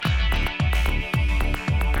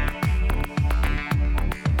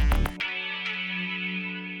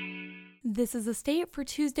This is The State for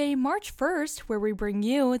Tuesday, March 1st, where we bring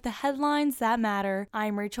you the headlines that matter.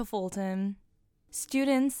 I'm Rachel Fulton.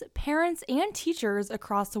 Students, parents, and teachers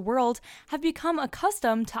across the world have become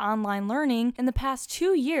accustomed to online learning in the past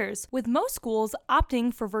 2 years, with most schools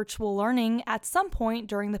opting for virtual learning at some point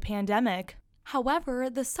during the pandemic. However,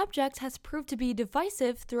 the subject has proved to be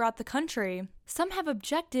divisive throughout the country. Some have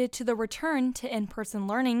objected to the return to in-person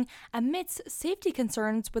learning amidst safety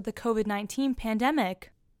concerns with the COVID-19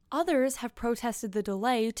 pandemic. Others have protested the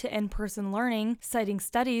delay to in-person learning, citing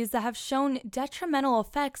studies that have shown detrimental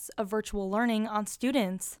effects of virtual learning on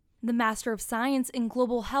students. The Master of Science in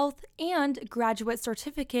Global Health and Graduate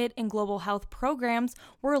Certificate in Global Health programs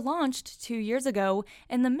were launched 2 years ago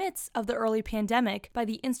in the midst of the early pandemic by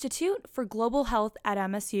the Institute for Global Health at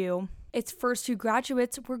MSU. Its first 2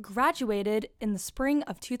 graduates were graduated in the spring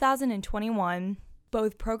of 2021.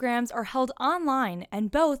 Both programs are held online, and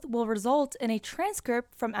both will result in a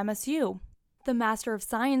transcript from MSU. The Master of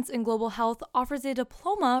Science in Global Health offers a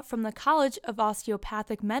diploma from the College of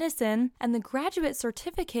Osteopathic Medicine, and the Graduate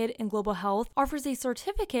Certificate in Global Health offers a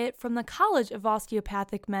certificate from the College of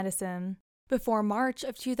Osteopathic Medicine. Before March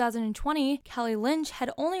of 2020, Kelly Lynch had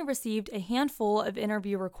only received a handful of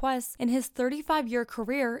interview requests in his 35-year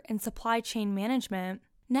career in supply chain management.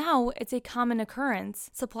 Now, it's a common occurrence.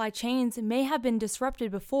 Supply chains may have been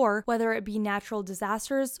disrupted before, whether it be natural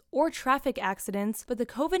disasters or traffic accidents, but the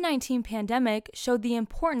COVID-19 pandemic showed the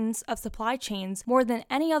importance of supply chains more than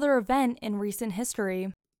any other event in recent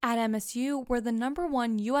history. At MSU, where the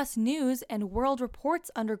 #1 U.S. News and World Report's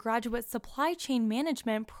undergraduate supply chain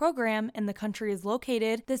management program in the country is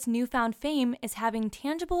located, this newfound fame is having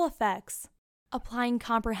tangible effects. Applying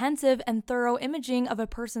comprehensive and thorough imaging of a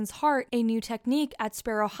person's heart, a new technique at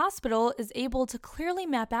Sparrow Hospital is able to clearly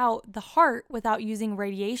map out the heart without using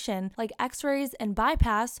radiation, like x-rays and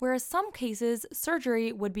bypass, whereas some cases,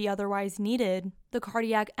 surgery would be otherwise needed. The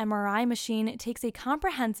cardiac MRI machine takes a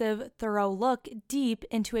comprehensive, thorough look deep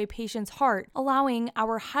into a patient's heart, allowing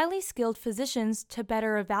our highly skilled physicians to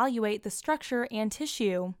better evaluate the structure and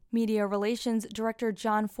tissue. Media Relations Director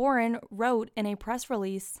John Foran wrote in a press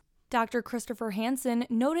release. Dr. Christopher Hansen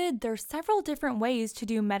noted there are several different ways to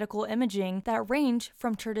do medical imaging that range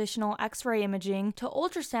from traditional X-ray imaging to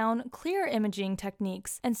ultrasound clear imaging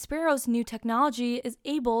techniques, and Sparrow's new technology is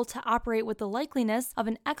able to operate with the likeliness of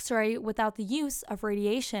an X-ray without the use of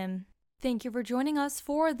radiation. Thank you for joining us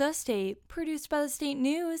for The State, produced by the State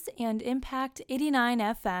News and Impact 89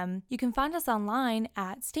 FM. You can find us online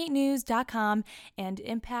at statenews.com and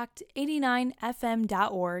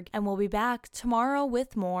impact89fm.org, and we'll be back tomorrow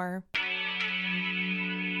with more.